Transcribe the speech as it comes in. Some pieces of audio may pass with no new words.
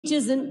which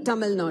is in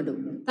Tamil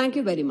Nadu. Thank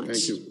you very much.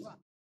 Thank you.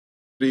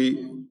 Shri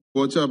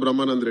Pocha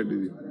Brahmananda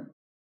Reddy.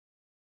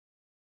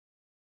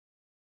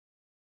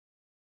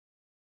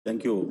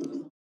 Thank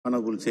you,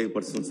 Honorable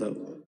Chairperson, sir,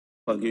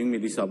 for giving me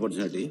this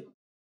opportunity.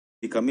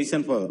 The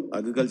Commission for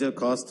Agriculture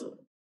Cost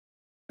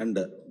and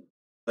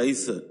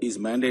Price is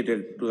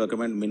mandated to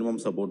recommend minimum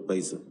support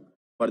price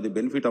for the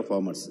benefit of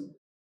farmers.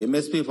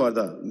 MSP for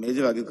the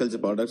major agriculture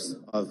products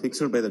are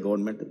fixed by the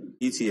government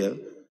each year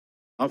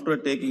after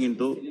taking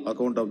into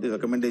account of the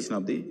recommendation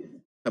of the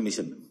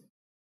Commission.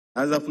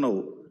 As of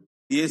now,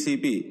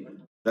 CACP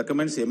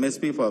recommends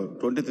MSP for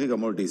 23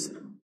 commodities.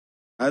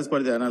 As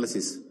per the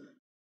analysis,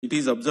 it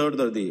is observed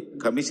that the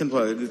Commission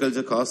for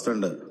Agriculture Cost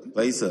and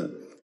Price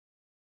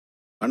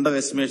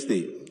underestimates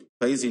the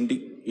price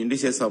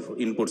indices of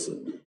inputs,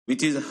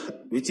 which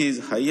is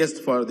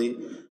highest for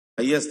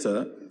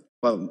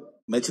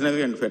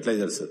machinery and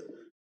fertilizers.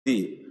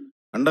 The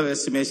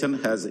underestimation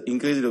has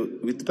increased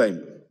with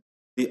time.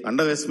 The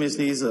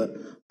underestimation is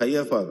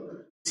higher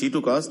for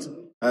C2 cost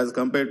as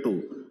compared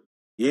to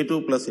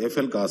A2 plus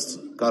FL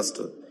cost.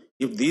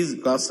 If these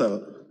costs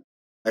are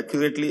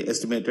accurately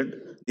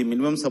estimated, the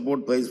minimum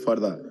support price for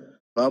the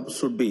crop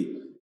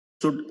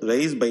should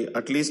rise by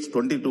at least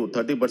 20 to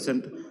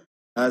 30%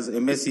 as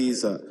MSC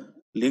is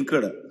linked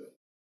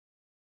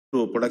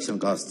to production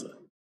cost.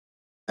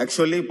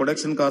 Actually,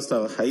 production costs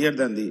are higher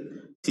than the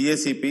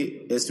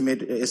CACP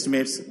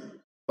estimates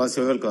for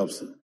several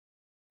crops.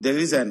 There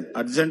is an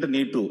urgent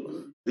need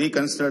to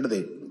reconsider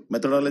the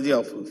methodology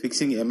of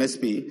fixing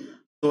MSP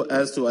so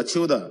as to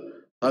achieve the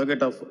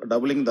target of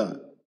doubling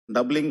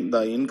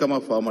the income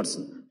of farmers.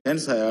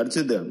 Hence, I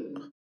urged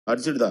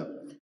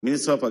the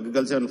Minister of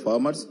Agriculture and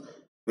Farmers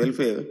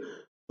Welfare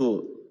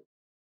to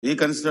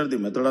reconsider the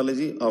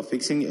methodology of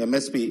fixing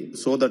MSP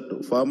so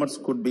that farmers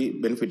could be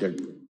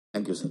benefited.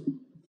 Thank you, sir.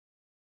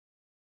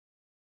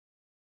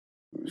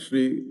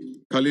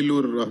 Shri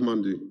Khalilur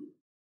Rahman ji.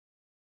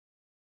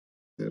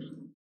 There.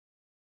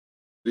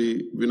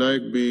 Shri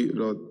Vinayak B.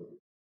 Roth.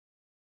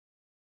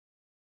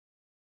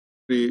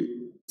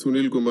 Shri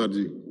Sunil Kumar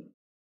ji.